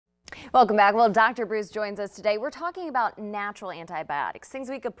Welcome back. Well, Dr. Bruce joins us today. We're talking about natural antibiotics, things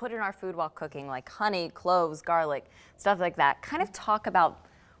we could put in our food while cooking, like honey, cloves, garlic, stuff like that. Kind of talk about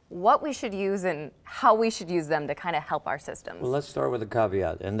what we should use and how we should use them to kind of help our systems. Well, let's start with a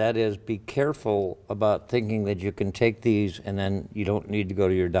caveat, and that is be careful about thinking that you can take these and then you don't need to go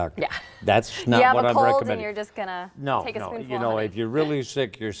to your doctor. Yeah. That's not what I'm recommending. You have a cold and you're just going to take a spoonful you know, of honey. if you're really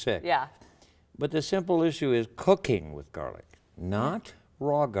sick, you're sick. Yeah. But the simple issue is cooking with garlic, not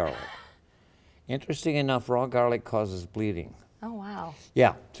raw garlic. Interesting enough, raw garlic causes bleeding. Oh, wow.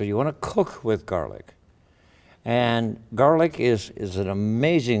 Yeah, so you want to cook with garlic. And garlic is an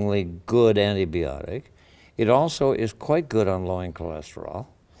amazingly good antibiotic. It also is quite good on lowering cholesterol.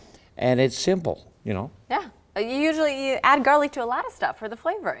 And it's simple, you know. Yeah. You add garlic to a lot of stuff for the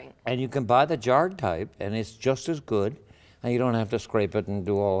flavoring. And you can buy the jarred type, and it's just as good. And you don't have to scrape it and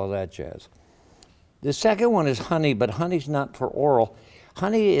do all of that jazz. The second one is honey, but honey's not for oral.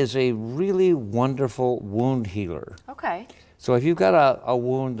 Honey is a really wonderful wound healer. Okay. So if you've got a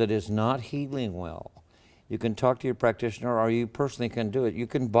wound that is not healing well, you can talk to your practitioner, or you personally can do it. You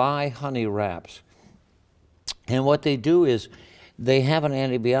can buy honey wraps. And what they do is they have an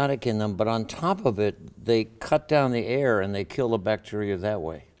antibiotic in them, but on top of it, they cut down the air and they kill the bacteria that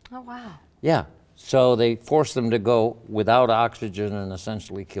way. Oh, wow. Yeah. So they force them to go without oxygen and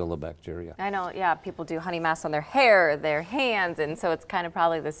essentially kill the bacteria. I know, yeah, people do honey masks on their hair, their hands, and so it's kind of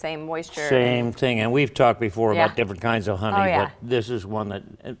probably the same moisture. Same thing, and we've talked before about different kinds of honey, yeah. but this is one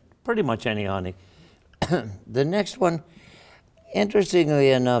that, pretty much any honey. The next one,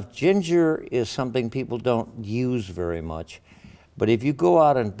 interestingly enough, ginger is something people don't use very much, but if you go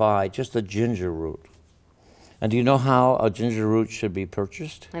out and buy just a ginger root, and do you know how a ginger root should be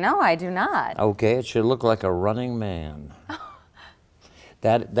purchased? No, I do not. Okay, it should look like a running man.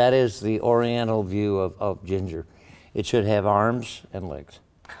 That is the oriental view of ginger. It should have arms and legs.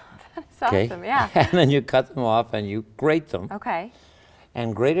 That's awesome, yeah. And then you cut them off and you grate them. Okay.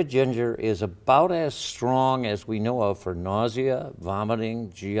 And grated ginger is about as strong as we know of for nausea,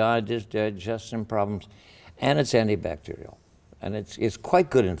 vomiting, GI digestion problems, and it's antibacterial. And it's quite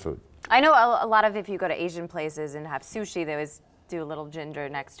good in food. I know a lot of, if you go to Asian places and have sushi, they always do a little ginger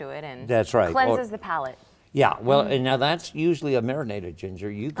next to it, and that's right. Cleanses the palate. Yeah, well, and now that's usually a marinated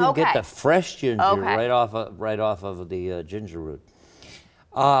ginger. You can get the fresh ginger right off of the ginger root.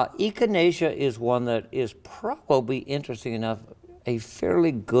 Echinacea is one that is probably, interesting enough, a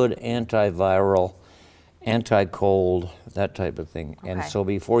fairly good antiviral, anti-cold, that type of thing. Okay. And so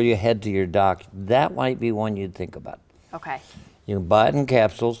before you head to your doc, that might be one you'd think about. Okay. You can buy it in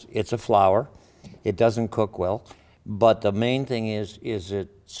capsules. It's a flower. It doesn't cook well, but the main thing is it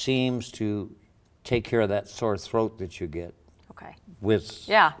seems to take care of that sore throat that you get. Okay. With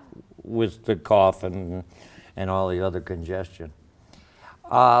the cough and all the other congestion.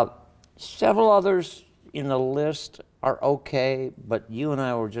 Several others in the list are okay, but you and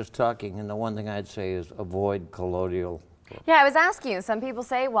I were just talking, and the one thing I'd say is avoid colloidal. Yeah, I was asking you. Some people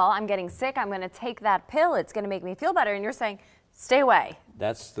say, well, I'm getting sick, I'm going to take that pill, it's going to make me feel better, and you're saying, stay away.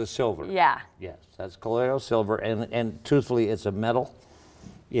 That's the silver. Yeah. Yes, that's colloidal silver, and truthfully, it's a metal.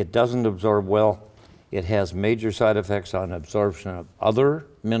 It doesn't absorb well. It has major side effects on absorption of other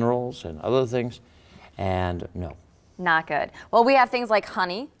minerals and other things, and no. Not good. Well, we have things like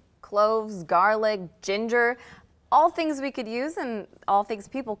honey, cloves, garlic, ginger, all things we could use and all things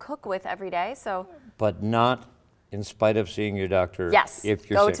people cook with every day. So. But not in spite of seeing your doctor. Yes. If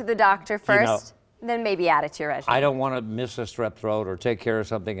you're Go sick. to the doctor first, then maybe add it to your regimen. I don't want to miss a strep throat or take care of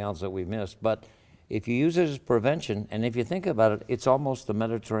something else that we missed, but if you use it as prevention, and if you think about it, it's almost the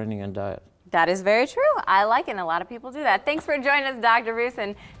Mediterranean diet. That is very true. I like it, and a lot of people do that. Thanks for joining us, Dr. Bruce,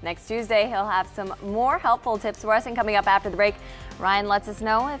 and next Tuesday he'll have some more helpful tips for us. And coming up after the break, Ryan lets us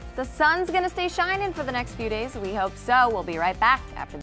know if the sun's going to stay shining for the next few days. We hope so. We'll be right back after